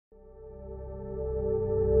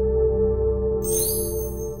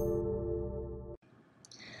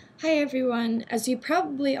everyone. As you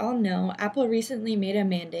probably all know, Apple recently made a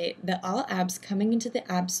mandate that all apps coming into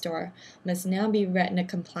the App Store must now be Retina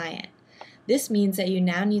compliant. This means that you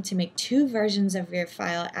now need to make two versions of your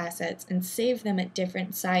file assets and save them at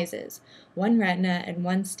different sizes, one Retina and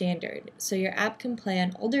one standard, so your app can play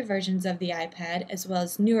on older versions of the iPad as well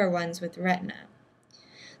as newer ones with Retina.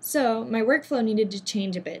 So my workflow needed to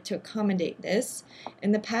change a bit to accommodate this.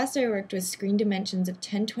 In the past, I worked with screen dimensions of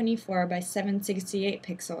 1024 by 768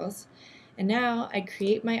 pixels, and now I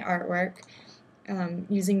create my artwork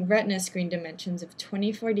using Retina screen dimensions of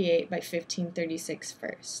 2048 by 1536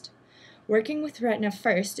 first. Working with Retina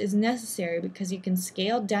first is necessary because you can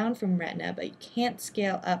scale down from Retina, but you can't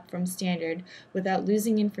scale up from standard without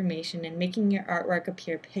losing information and making your artwork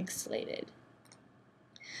appear pixelated.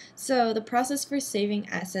 So the process for saving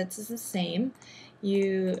assets is the same.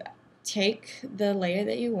 You take the layer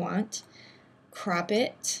that you want, crop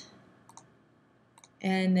it,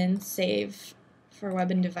 and then save for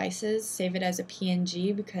web and devices. Save it as a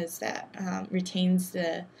PNG because that retains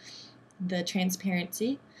the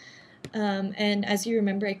transparency. And as you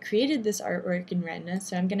remember, I created this artwork in Retina,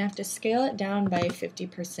 so I'm going to have to scale it down by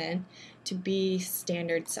 50% to be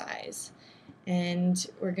standard size. And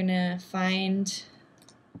we're going to find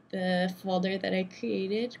the folder that I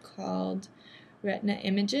created called Retina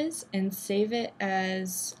Images and save it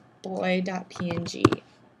as boy.png.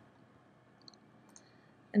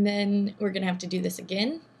 And then we're going to have to do this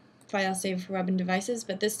again, file save for web and devices,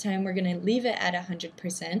 but this time we're going to leave it at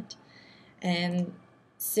 100% and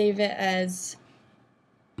save it as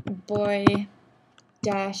boy-ipad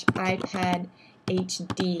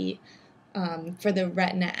HD for the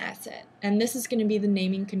Retina asset. And this is going to be the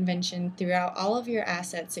naming convention throughout all of your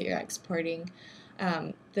assets that you're exporting.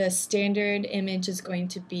 The standard image is going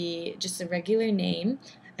to be just a regular name,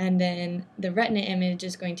 and then the Retina image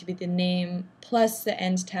is going to be the name plus the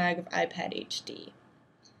end tag of iPad HD.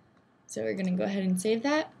 So we're going to go ahead and save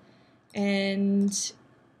that. And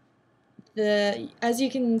as you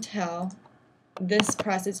can tell, this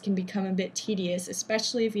process can become a bit tedious,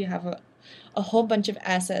 especially if you have a whole bunch of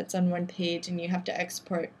assets on one page and you have to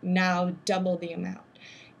export now double the amount,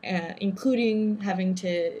 including having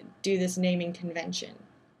to do this naming convention.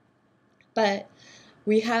 But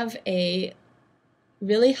we have a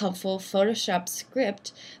really helpful Photoshop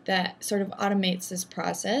script that sort of automates this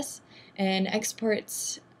process and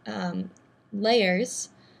exports layers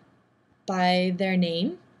by their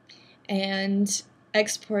name and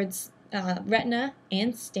exports Retina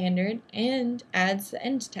and standard and adds the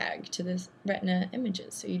end tag to the Retina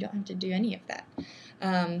images, so you don't have to do any of that.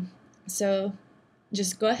 So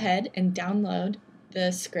just go ahead and download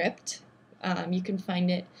the script. You can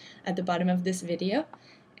find it at the bottom of this video,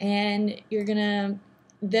 and you're gonna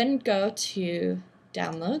then go to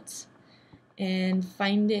Downloads and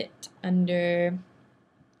find it under,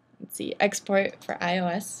 let's see, Export for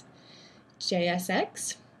iOS,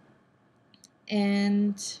 JSX,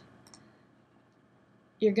 and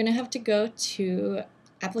you're going to have to go to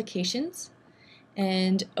Applications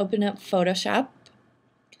and open up Photoshop,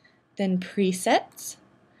 then Presets,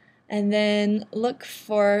 and then look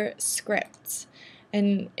for Scripts.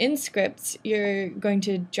 And in Scripts, you're going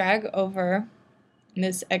to drag over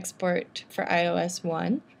this export for iOS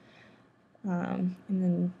 1, and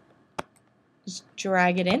then just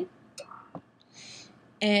drag it in.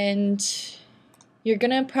 And you're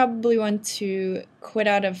going to probably want to quit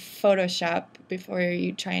out of Photoshop before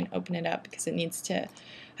you try and open it up because it needs to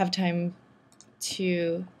have time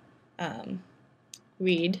to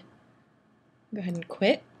read. Go ahead and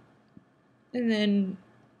quit. And then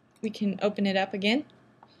we can open it up again.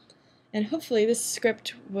 And hopefully this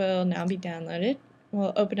script will now be downloaded.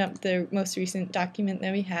 We'll open up the most recent document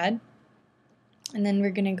that we had. And then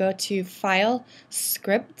we're going to go to File,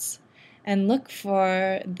 Scripts, and look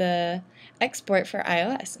for the export for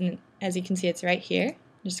iOS. And as you can see, it's right here.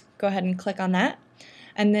 Just go ahead and click on that.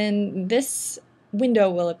 And then this window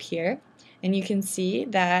will appear, and you can see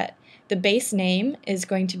that the base name is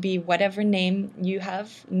going to be whatever name you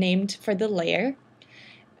have named for the layer.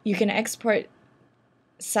 You can export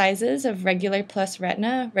sizes of regular plus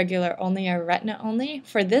Retina, regular only or Retina only.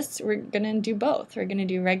 For this, we're going to do both. We're going to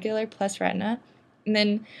do regular plus Retina, and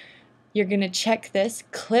then you're going to check this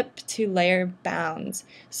clip to layer bounds.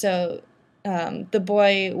 So the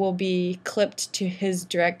boy will be clipped to his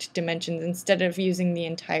direct dimensions instead of using the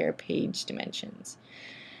entire page dimensions.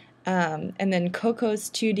 And then Coco's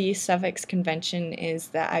 2D suffix convention is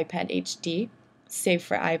the iPad HD, save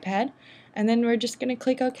for iPad. And then we're just going to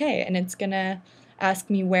click OK, and it's going to ask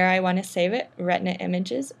me where I want to save it. Retina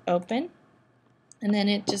Images, open. And then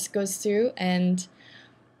it just goes through and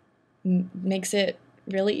makes it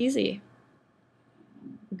really easy.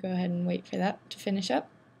 Go ahead and wait for that to finish up.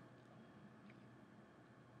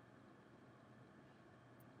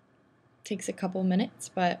 Takes a couple minutes,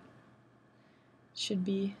 but should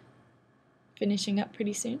be finishing up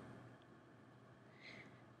pretty soon.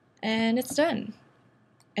 And it's done.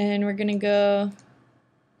 And we're gonna go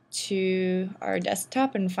to our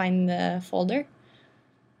desktop and find the folder,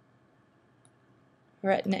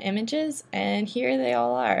 Retina images, and here they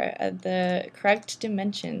all are at the correct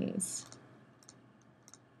dimensions.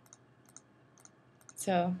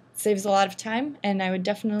 So it saves a lot of time, and I would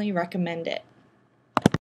definitely recommend it.